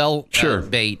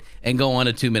XFL bait and go on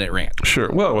a 2-minute rant.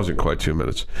 Sure. Well, it wasn't quite 2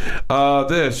 minutes.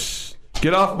 This,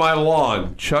 get off my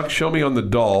lawn. Chuck, show me on the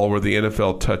doll where the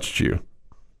NFL touched you.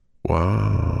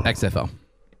 Wow. XFL.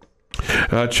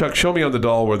 Chuck, show me on the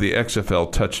doll where the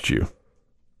XFL touched you.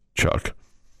 Chuck.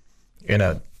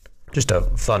 Just a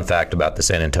fun fact about the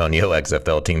San Antonio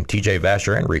XFL team: T.J.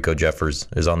 Vasher and Rico Jeffers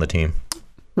is on the team.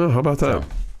 Oh, how about that?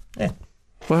 Yeah.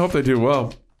 Well, I hope they do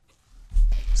well.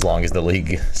 As long as the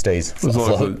league stays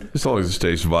afloat. As long as it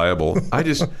stays viable. I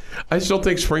just don't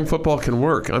think spring football can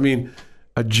work. I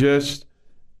just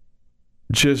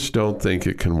don't think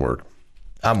it can work.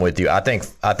 I'm with you. I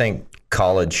think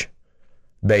college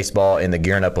baseball and the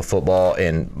gearing up of football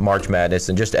and March Madness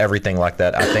and just everything like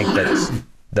that, I think that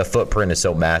the footprint is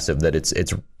so massive that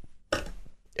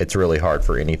it's really hard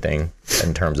for anything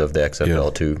in terms of the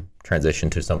XFL to transition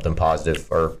to something positive,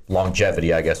 or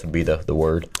longevity, I guess would be the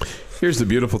word. Here's the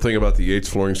beautiful thing about the Yates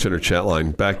Flooring Center chat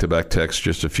line. Back-to-back texts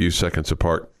just a few seconds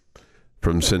apart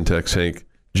from Syntex Hank.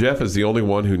 Jeff is the only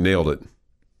one who nailed it.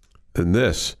 And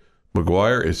this,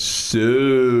 McGuire is so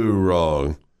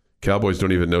wrong. Cowboys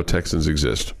don't even know Texans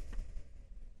exist.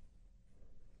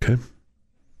 Okay.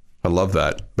 I love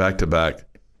that. Back-to-back.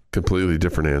 Completely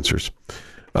different answers.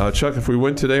 Chuck, if we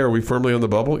win today, are we firmly on the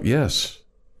bubble? Yes,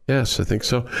 I think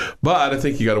so. But I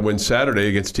think you got to win Saturday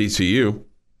against TCU.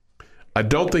 I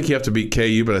don't think you have to beat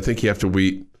KU, but I think you have to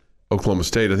beat Oklahoma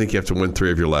State, I think you have to win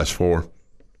 3 of your last 4.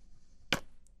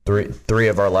 Three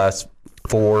of our last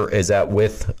 4, is that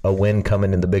with a win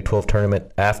coming in the Big 12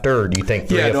 tournament after, or do you think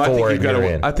 3 of 4 and you're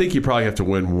in? I think you probably have to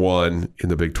win 1 in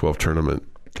the Big 12 tournament.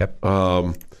 Okay.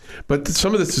 But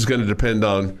some of this is going to depend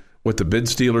on what the bid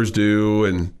stealers do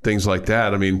and things like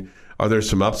that. I mean, are there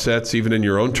some upsets even in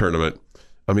your own tournament?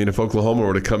 I mean, if Oklahoma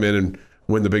were to come in and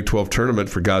win the Big 12 tournament,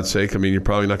 for God's sake, I mean, you're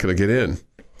probably not going to get in.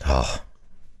 Oh.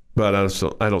 But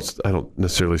I don't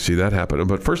necessarily see that happening.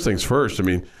 But first things first, I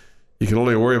mean, you can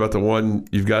only worry about the one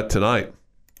you've got tonight.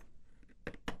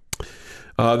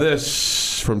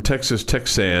 This from Texas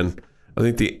Texan. I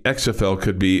think the XFL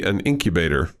could be an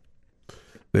incubator.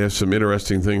 They have some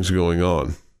interesting things going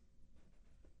on.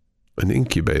 An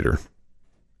incubator.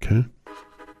 Okay.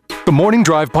 The Morning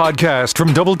Drive podcast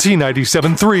from Double T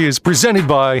 97.3 is presented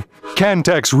by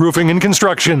Cantex Roofing and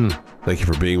Construction. Thank you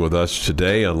for being with us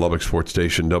today on Lubbock Sports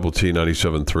Station, Double T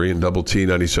 97.3 and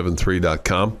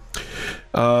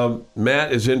DoubleT973.com.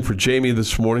 Matt is in for Jamie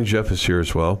this morning. Jeff is here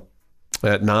as well.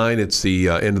 At 9, it's the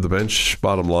end of the bench,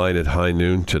 bottom line at high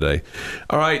noon today.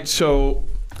 All right, so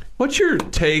what's your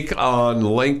take on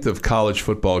length of college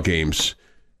football games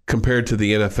compared to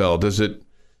the NFL? Does it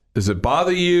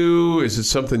bother you? Is it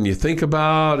something you think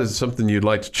about? Is it something you'd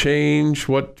like to change?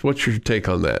 What's your take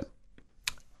on that?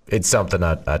 It's something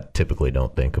I typically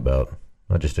don't think about.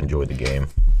 I just enjoy the game.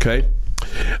 Okay.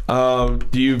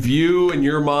 Do you view in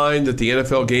your mind that the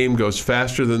NFL game goes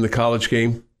faster than the college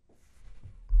game?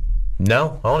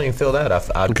 No, I don't even feel that. I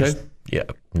okay.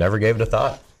 Just never gave it a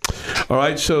thought. All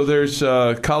right, so there's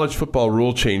college football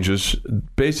rule changes,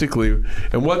 basically,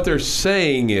 and what they're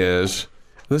saying is,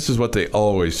 this is what they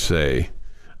always say,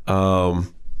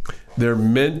 they're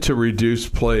meant to reduce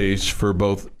plays for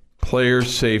both player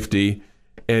safety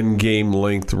and game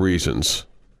length reasons.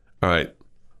 All right,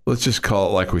 let's just call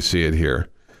it like we see it here.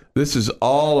 This is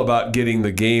all about getting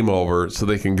the game over so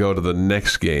they can go to the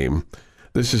next game.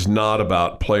 This is not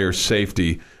about player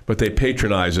safety, but they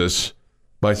patronize us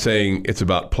by saying it's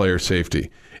about player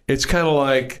safety. It's kind of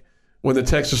like when the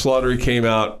Texas lottery came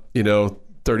out,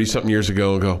 30-something years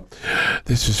ago, and go,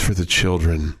 this is for the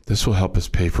children. This will help us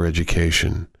pay for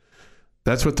education.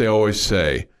 That's what they always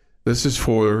say. This is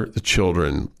for the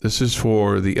children. This is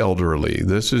for the elderly.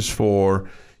 This is for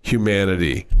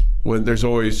humanity. When there's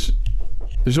always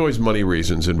money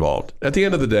reasons involved. At the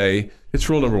end of the day, it's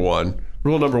rule number 1.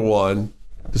 Rule number 1,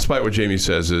 despite what Jamie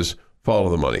says, is follow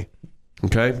the money.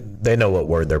 Okay? They know what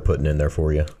word they're putting in there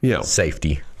for you. Yeah.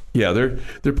 Safety. Yeah,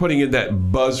 they're putting in that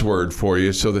buzzword for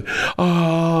you so that,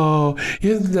 oh,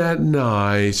 isn't that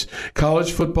nice?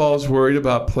 College football is worried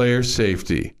about player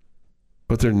safety.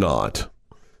 But they're not.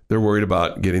 They're worried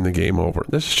about getting the game over.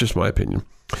 This is just my opinion.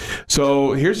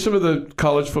 So here's some of the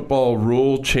college football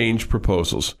rule change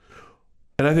proposals.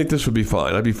 And I think this would be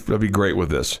fine. I'd be great with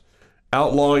this.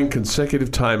 Outlawing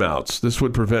consecutive timeouts. This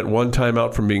would prevent one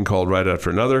timeout from being called right after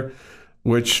another,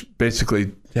 which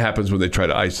basically happens when they try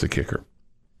to ice the kicker.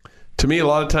 To me, a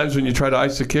lot of times when you try to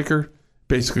ice the kicker,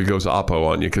 basically goes oppo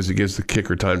on you because it gives the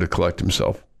kicker time to collect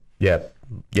himself. Yeah,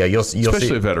 you'll especially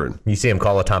see, a veteran. You see him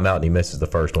call a timeout and he misses the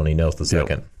first one. He nails the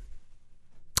second.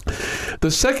 Yep.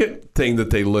 The second thing that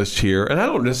they list here, and I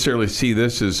don't necessarily see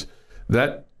this as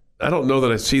that. I don't know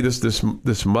that I see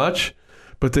this much,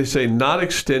 but they say not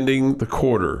extending the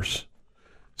quarters.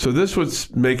 So this would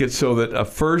make it so that a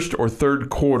first or third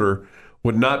quarter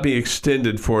would not be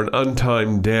extended for an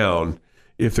untimed down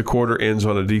if the quarter ends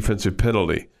on a defensive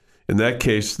penalty. In that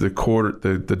case, the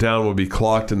down will be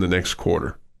clocked in the next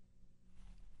quarter.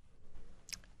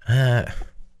 So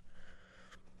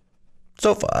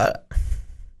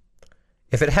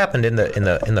if it happened in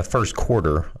the first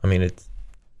quarter, I mean, it's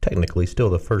technically still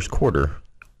the first quarter.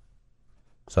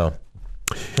 So,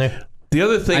 yeah. The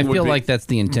other thing I feel like that's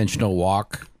the intentional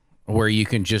walk, where you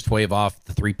can just wave off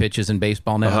the 3 pitches in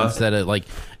baseball now instead of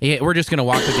we're just going to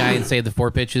walk the guy and say the 4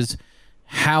 pitches.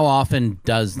 How often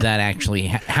does that actually?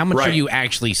 How much are you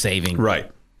actually saving?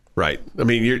 Right. I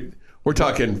mean, we're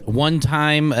talking one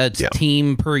time a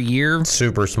team per year.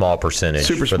 Super small percentage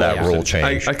for that rule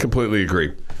change. I completely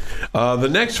agree. The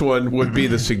next one would be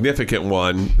the significant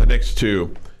one. The next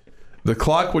 2, the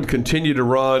clock would continue to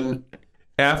run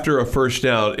after a first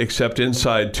down, except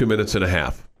inside 2 minutes and a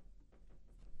half.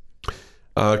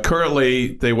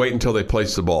 Currently, they wait until they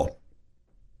place the ball.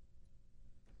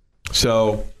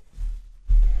 So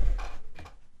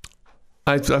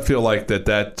I feel like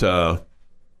that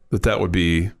would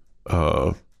be.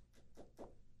 I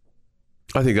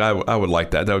think I would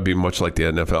like that. That would be much like the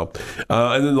NFL.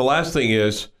 And then the last thing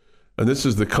is and this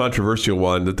is the controversial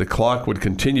one, that the clock would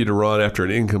continue to run after an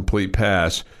incomplete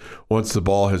pass once the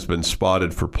ball has been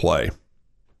spotted for play.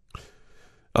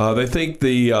 They think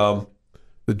the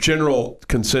general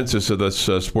consensus of this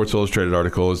Sports Illustrated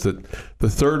article is that the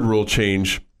third rule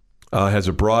change has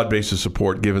a broad base of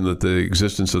support given that the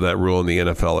existence of that rule in the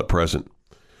NFL at present.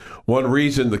 One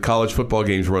reason the college football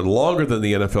games run longer than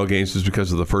the NFL games is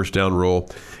because of the first down rule.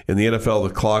 In the NFL,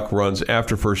 the clock runs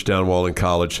after first down, while in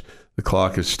college, the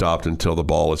clock is stopped until the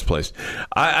ball is placed.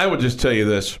 I would just tell you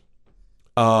this.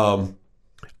 I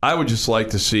would just like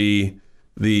to see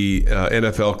the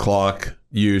NFL clock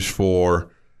used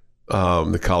for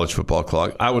the college football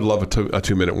clock. I would love a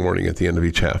 2-minute warning at the end of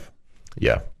each half.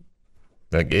 Yeah.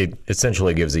 Like it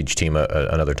essentially gives each team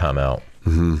another timeout.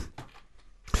 Mm-hmm.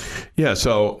 Yeah,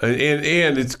 so,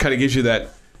 and it kind of gives you that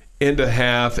end of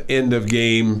half, end of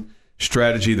game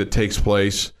strategy that takes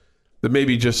place that may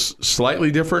be just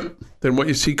slightly different than what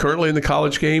you see currently in the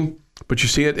college game, but you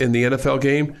see it in the NFL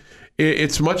game.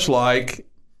 It's much like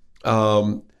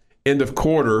end of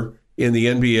quarter in the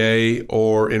NBA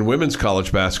or in women's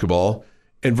college basketball,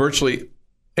 and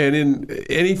in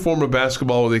any form of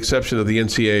basketball with the exception of the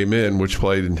NCAA men, which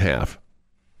played in half.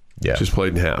 Yeah. Just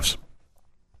played in halves.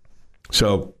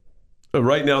 So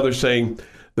right now they're saying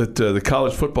that the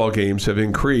college football games have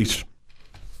increased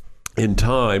in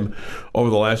time over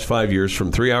the last 5 years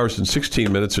from 3 hours and 16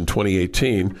 minutes in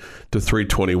 2018 to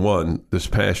 3:21 this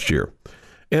past year.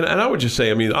 And I would just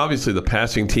say, I mean, obviously the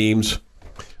passing teams,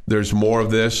 there's more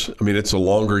of this. I mean, it's a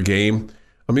longer game.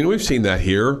 I mean, we've seen that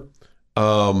here.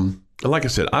 And like I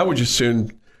said, I would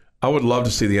love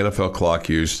to see the NFL clock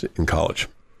used in college.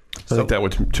 I think that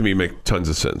would, to me, make tons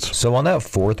of sense. So on that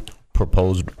fourth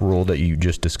proposed rule that you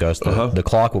just discussed, the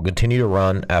clock will continue to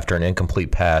run after an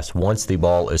incomplete pass once the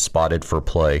ball is spotted for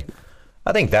play.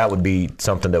 I think that would be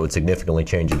something that would significantly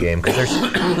change the game because there's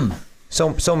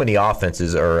so many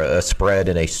offenses are a spread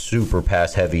in a super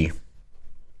pass-heavy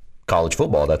college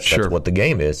football. That's what the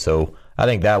game is. So I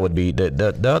think that would be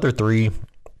the other three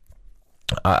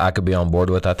I could be on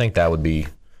board with. I think that would be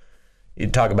 – you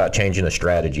talk about changing a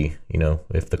strategy,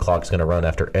 if the clock's going to run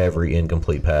after every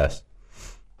incomplete pass.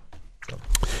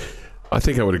 I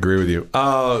think I would agree with you.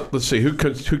 Let's see. Who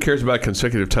cares about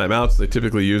consecutive timeouts? They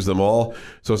typically use them all,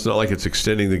 so it's not like it's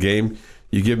extending the game.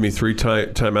 You give me 3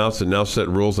 timeouts and now set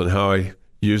rules on how I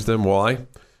use them. Why?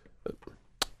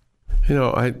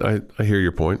 I hear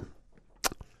your point.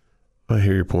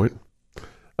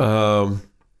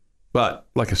 But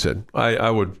like I said, I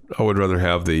would rather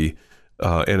have the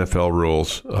NFL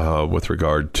rules with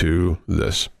regard to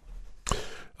this.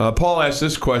 Paul asked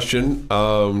this question.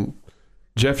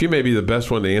 Jeff, you may be the best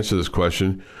one to answer this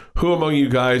question. Who among you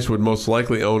guys would most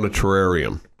likely own a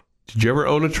terrarium? Did you ever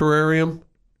own a terrarium?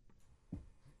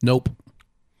 Nope.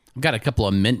 I've got a couple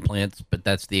of mint plants, but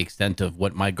that's the extent of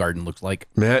what my garden looks like.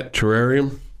 Matt,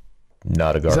 terrarium?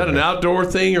 Not a garden. Is that an outdoor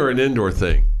thing or an indoor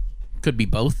thing? Could be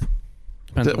both.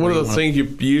 Is that one of those things you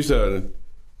use an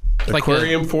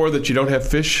aquarium for that you don't have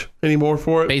fish anymore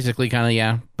for it? Basically, kind of,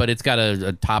 yeah. But it's got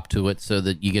a top to it so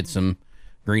that you get some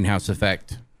greenhouse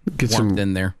effect. Get some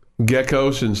in there.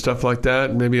 Geckos and stuff like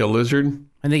that. Maybe a lizard.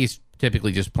 I think it's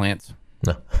typically just plants.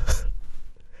 No,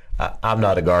 I'm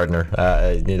not a gardener.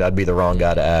 I'd be the wrong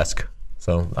guy to ask.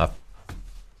 So,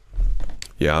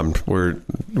 yeah, we're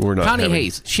not. Connie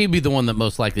Hayes, she'd be the one that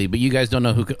most likely, but you guys don't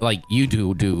know who. Like you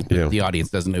do. Yeah. The audience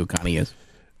doesn't know who Connie is.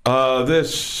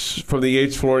 This from the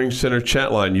Yates Flooring Center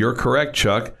chat line. You're correct,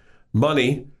 Chuck.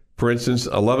 Money, for instance,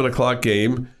 11 o'clock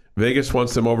game. Vegas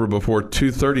wants them over before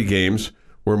 2:30 games,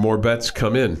 where more bets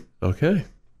come in. Okay.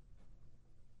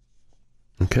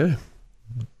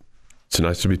 It's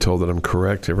nice to be told that I'm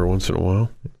correct every once in a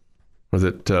while. Or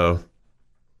that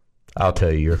I'll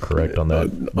tell you, you're correct on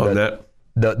that.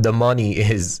 The money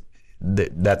is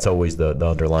that's always the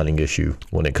underlining issue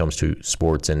when it comes to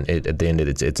sports, and at the end of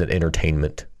it, it's an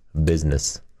entertainment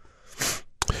business.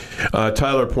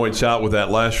 Tyler points out with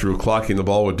that last rule, clocking the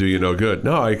ball would do you no good.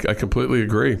 No, I completely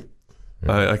agree.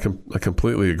 I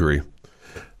completely agree.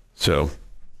 So,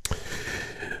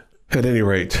 at any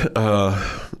rate,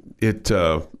 I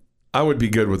would be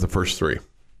good with the first 3.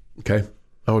 Okay,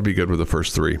 I would be good with the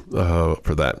first 3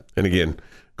 for that. And again,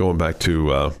 going back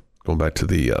to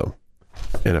the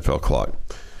NFL clock.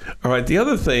 All right, the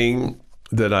other thing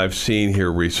that I've seen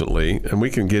here recently, and we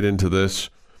can get into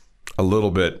this a little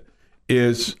bit,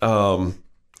 is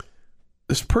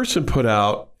this person put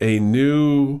out a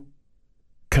new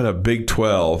kind of Big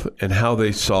 12 and how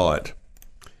they saw it.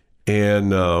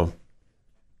 And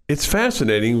it's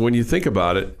fascinating when you think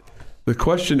about it. The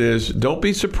question is, don't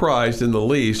be surprised in the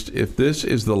least if this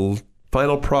is the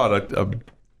final product of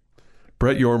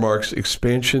Brett Yormark's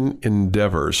expansion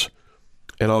endeavors.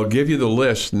 And I'll give you the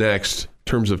list next in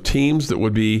terms of teams that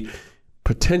would be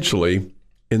potentially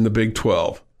in the Big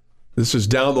 12. This is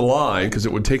down the line because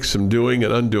it would take some doing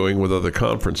and undoing with other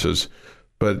conferences.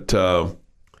 But on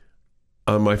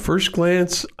my first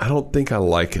glance, I don't think I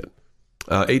like it.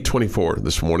 8:24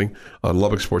 this morning on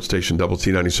Lubbock Sports Station, Double T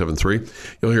 97.3.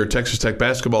 You'll hear Texas Tech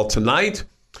basketball tonight.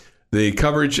 The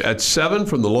coverage at 7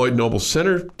 from the Lloyd Noble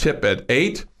Center, tip at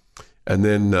 8. And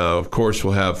then, of course,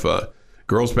 we'll have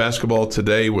girls basketball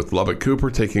today with Lubbock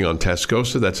Cooper taking on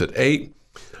Tascosa. That's at 8.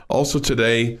 Also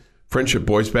today, Friendship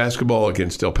boys basketball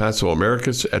against El Paso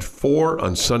Americas at 4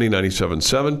 on Sunday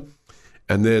 97.7.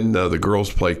 And then the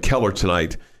girls play Keller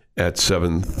tonight at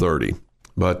 7:30.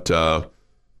 But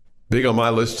big on my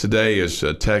list today is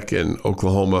Tech and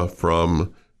Oklahoma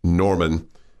from Norman.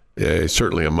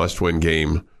 Certainly a must-win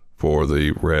game for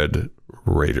the Red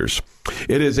Raiders.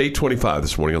 It is 8:25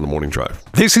 this morning on the Morning Drive.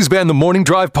 This has been the Morning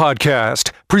Drive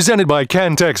Podcast, presented by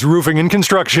Cantex Roofing and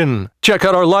Construction. Check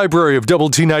out our library of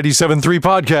Double T 97.3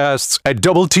 podcasts at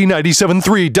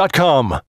doublet97.3.com.